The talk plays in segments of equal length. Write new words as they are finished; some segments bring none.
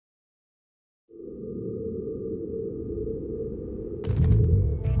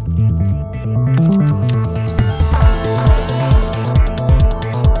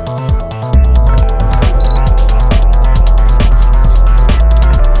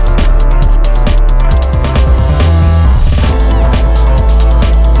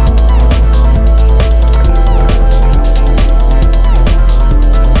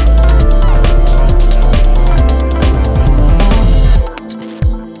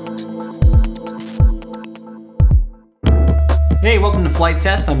Hey, welcome to Flight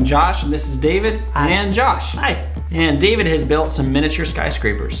Test. I'm Josh, and this is David. Hi. And Josh. Hi. And David has built some miniature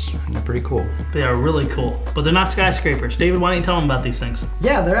skyscrapers. They're pretty cool. They are really cool, but they're not skyscrapers. David, why don't you tell them about these things?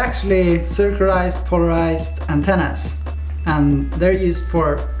 Yeah, they're actually circularized, polarized antennas, and they're used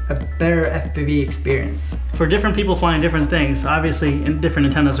for a better FPV experience. For different people flying different things, obviously different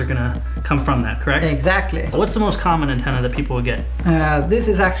antennas are gonna come from that, correct? Exactly. What's the most common antenna that people would get? This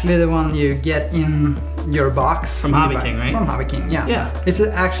is actually the one you get in your box. From Hobby King, right? From Hobby King, yeah. Yeah. It's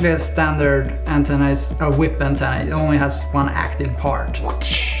actually a standard antenna. It's a whip antenna. It only has one active part.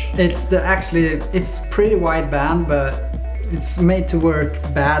 It's pretty wide band, but it's made to work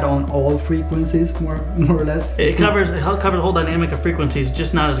bad on all frequencies, more or less. It covers the whole dynamic of frequencies,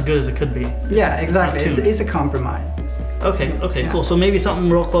 just not as good as it could be. Yeah, exactly. It's a compromise. Okay, yeah. Cool. So maybe something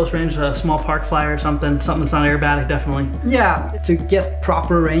real close range, a small park flyer or something that's not aerobatic, definitely. Yeah, to get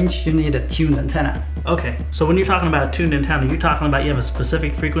proper range, you need a tuned antenna. Okay, so when you're talking about a tuned antenna, you're talking about you have a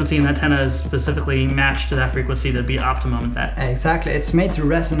specific frequency and the antenna is specifically matched to that frequency to be optimum at that. Exactly, it's made to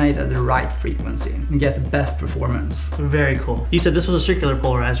resonate at the right frequency and get the best performance. Very cool. You said this was a circular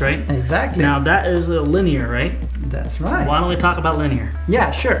polarized, right? Exactly. Now that is a linear, right? That's right. Why don't we talk about linear? Yeah,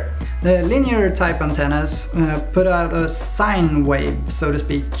 sure. The linear type antennas put out a sine wave, so to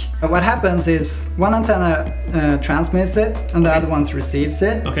speak. What happens is one antenna transmits it and the other one receives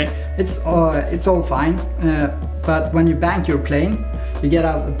it. Okay. It's all fine, but when you bank your plane, you get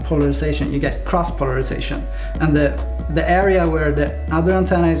out of polarization, you get cross polarization, and the area where the other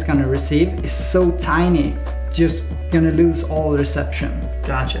antenna is going to receive is so tiny, just going to lose all reception.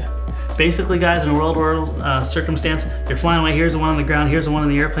 Gotcha. Basically, guys, in a real-world circumstance, you're flying away, here's the one on the ground, here's the one in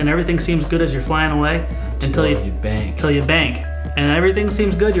the airplane, everything seems good as you're flying away until you bank. And everything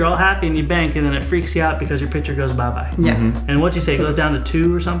seems good, you're all happy, and you bank, and then it freaks you out because your picture goes bye-bye. Yeah. And what'd you say, it goes down to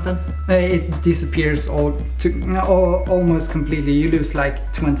 2 or something? It disappears almost completely. You lose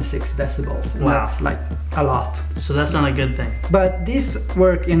like 26 decibels. And wow. That's like a lot. So that's not a good thing. But these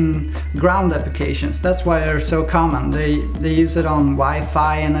work in ground applications. That's why they're so common. They use it on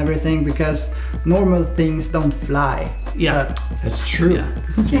Wi-Fi and everything because normal things don't fly. Yeah. That's true.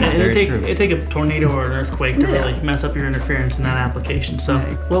 Yeah. It'd take a tornado or an earthquake to really mess up your interference in that application. So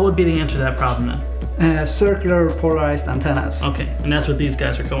what would be the answer to that problem then? Circular polarized antennas. Okay, and that's what these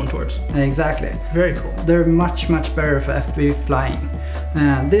guys are going towards. Exactly. Very cool. They're much better for FPV flying.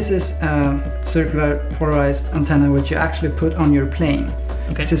 This is a circular polarized antenna which you actually put on your plane.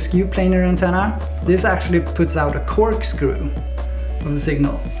 Okay. It's a skew planar antenna. This actually puts out a corkscrew of the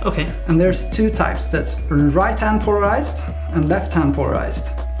signal. Okay. And there's two types. That's right-hand polarized and left-hand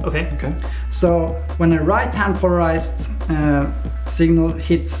polarized. Okay. So when a right-hand polarized signal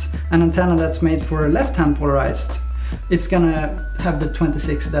hits an antenna that's made for a left-hand polarized, it's gonna have the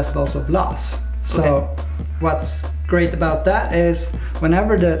 26 decibels of loss. So what's great about that is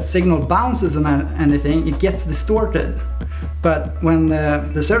whenever the signal bounces on anything, it gets distorted. But when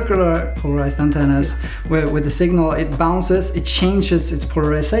the circular polarized antennas, with the signal it bounces, it changes its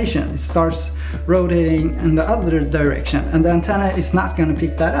polarization. It starts rotating in the other direction, and the antenna is not going to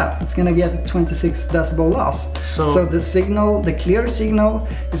pick that up. It's going to get a 26 decibel loss. So the signal, the clear signal,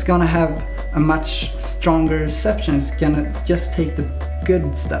 is going to have a much stronger reception. It's going to just take the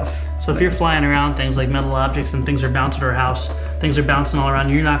good stuff. So if you're flying around things like metal objects and things are bouncing to our house, things are bouncing all around,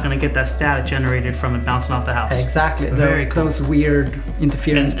 you're not going to get that static generated from it bouncing off the house. Exactly. Very cool. Those weird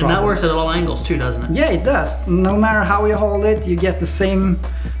interference problems. And that works at all angles too, doesn't it? Yeah, it does. No matter how you hold it, you get the same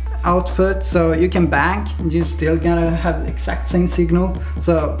output, so you can bank, you're still gonna have the exact same signal.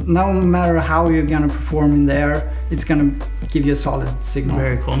 So no matter how you're gonna perform in the air, it's gonna give you a solid signal.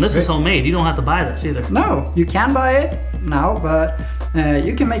 Very cool. And this is homemade. You don't have to buy this either. No, you can buy it now, but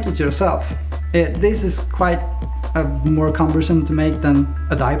you can make it yourself. This is quite more cumbersome to make than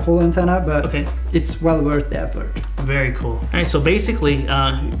a dipole antenna, but it's well worth the effort. Very cool. All right, so basically,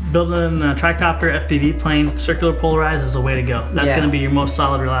 building a tricopter FPV plane, circular polarized is the way to go. That's going to be your most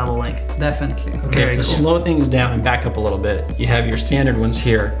solid, reliable link. Definitely. Okay, to slow things down and back up a little bit, you have your standard ones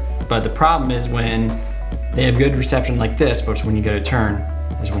here, but the problem is when they have good reception like this, but when you go to turn,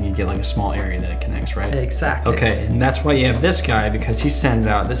 is when you get like a small area that it connects, right? Exactly. Okay, and that's why you have this guy, because he sends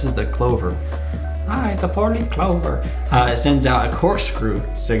out, this is the clover. It's a 4-leaf clover. It sends out a corkscrew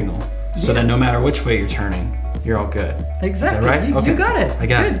signal, so that no matter which way you're turning, you're all good. Exactly. Is that right? You got it. I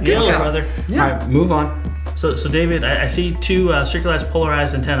got it. Good job, brother. Yeah. All right, move on. So David, I see two circularized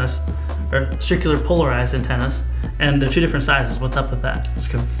polarized antennas. or circular polarized antennas, and they're 2 different sizes. What's up with that? It's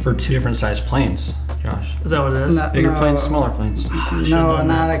for 2 different sized planes, Josh. Is that what it is? Bigger planes, smaller planes. No,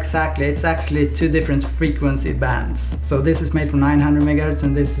 not exactly. It's actually 2 different frequency bands. So this is made for 900 megahertz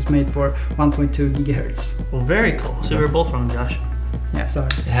and this is made for 1.2 gigahertz. Well, very cool. So we were both wrong, Josh. Yeah, sorry.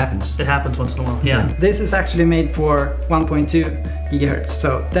 It happens. It happens once in a while. Yeah. This is actually made for 1.2 gigahertz.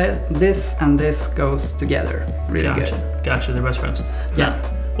 So this and this goes together really good. Gotcha. They're best friends. Yeah.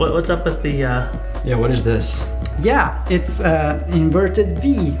 What's up with the? Yeah. What is this? Yeah, it's inverted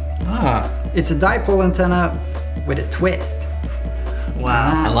V. It's a dipole antenna with a twist.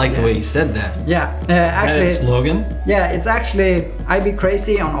 Wow. I like the way you said that. Yeah. Actually, is that its slogan? Yeah, it's actually IB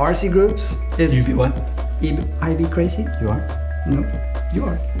Crazy on RC groups. You be what? IB Crazy? You are? No, you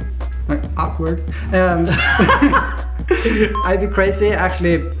are. Awkward. IB Crazy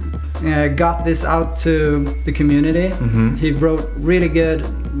actually got this out to the community. He wrote really good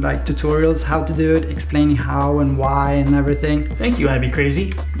tutorials how to do it, explaining how and why and everything. Thank you, IB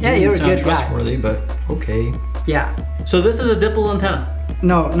Crazy. Yeah, you're a good guy. Trustworthy, but okay. Yeah. So this is a dipole antenna.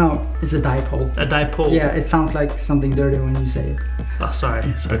 No, it's a dipole. A dipole. Yeah, it sounds like something dirty when you say it. Oh, sorry.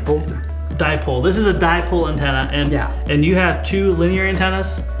 Dipole. Dipole. This is a dipole antenna, and you have 2 linear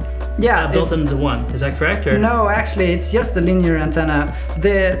antennas. Yeah, built into one. Is that correct? Or? No, actually, it's just a linear antenna.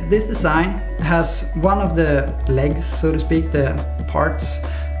 This design has one of the legs, so to speak, the parts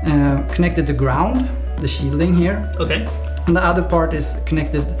connected to ground, the shielding here. Okay. And the other part is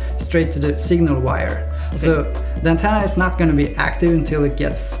connected straight to the signal wire. Okay. So the antenna is not going to be active until it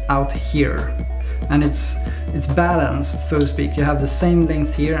gets out here. And it's balanced, so to speak. You have the same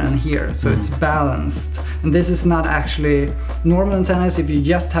length here and here, so it's balanced. And this is not actually normal antennas. If you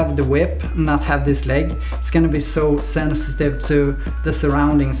just have the whip and not have this leg, it's going to be so sensitive to the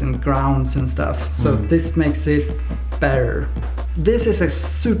surroundings and grounds and stuff. So this makes it better. This is a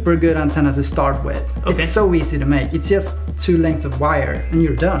super good antenna to start with. Okay. It's so easy to make. It's just 2 lengths of wire and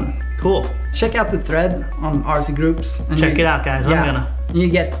you're done. Cool. Check out the thread on RC groups. And check it out, guys. I'm gonna. You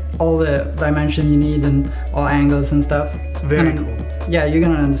get all the dimension you need and all angles and stuff. Very cool. Yeah, you're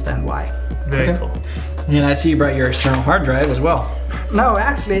gonna understand why. Very cool. And I see you brought your external hard drive as well. No,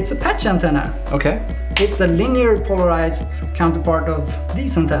 actually, it's a patch antenna. Okay. It's a linear polarized counterpart of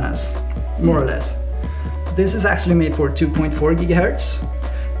these antennas, more or less. This is actually made for 2.4 gigahertz,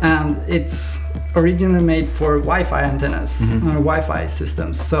 and it's originally made for Wi-Fi antennas or Wi-Fi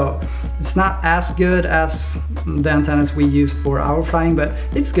systems. So it's not as good as the antennas we use for our flying, but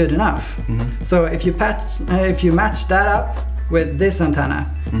it's good enough. So if you match that up with this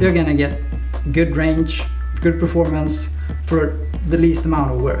antenna, you're gonna get good range, good performance for the least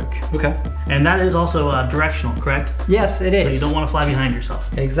amount of work. Okay. And that is also directional, correct? Yes, it is. So you don't want to fly behind yourself.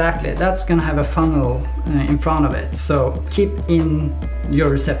 Exactly. That's gonna have a funnel in front of it. So keep in your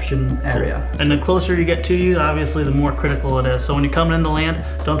reception area. And the closer you get to you, obviously, the more critical it is. So when you're coming in to land,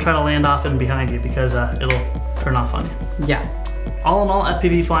 don't try to land off and behind you because it'll turn off on you. Yeah. All in all,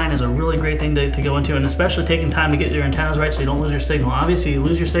 FPV flying is a really great thing to go into, and especially taking time to get your antennas right so you don't lose your signal. Obviously, you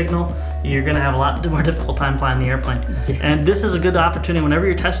lose your signal, you're going to have a lot more difficult time flying the airplane. Yes. And this is a good opportunity whenever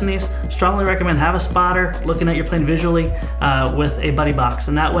you're testing these. Strongly recommend have a spotter looking at your plane visually with a buddy box,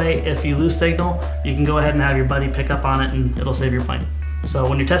 and that way if you lose signal, you can go ahead and have your buddy pick up on it and it'll save your plane. So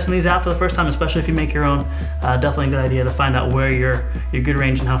when you're testing these out for the first time, especially if you make your own, definitely a good idea to find out where your good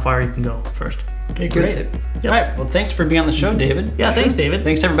range and how far you can go first. Okay, great. Yep. All right, well, thanks for being on the show, David. Yeah, thanks, David.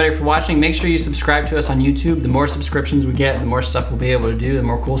 Thanks, everybody, for watching. Make sure you subscribe to us on YouTube. The more subscriptions we get, the more stuff we'll be able to do, the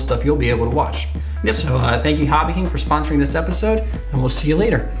more cool stuff you'll be able to watch. Yep. So thank you, Hobby King, for sponsoring this episode, and we'll see you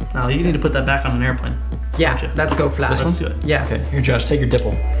later. Now, you need to put that back on an airplane. Yeah, let's go fly. This one? Let's do it. Yeah. Okay, here, Josh, take your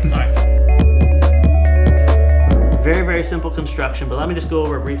dipple. All right. Very, very simple construction, but let me just go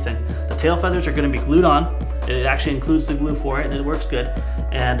over a brief thing. The tail feathers are going to be glued on. It actually includes the glue for it, and it works good.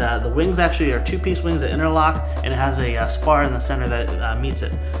 And the wings actually are 2-piece wings that interlock, and it has a spar in the center that meets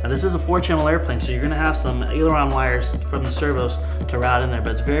it. Now this is a 4-channel airplane, so you're going to have some aileron wires from the servos to route in there,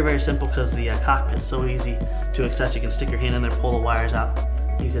 but it's very, very simple because the cockpit is so easy to access. You can stick your hand in there, pull the wires out.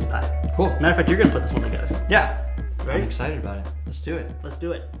 Easy as pie. Cool. Matter of fact, you're going to put this one together. Yeah. Ready? I'm excited about it. Let's do it. Let's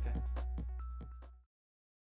do it.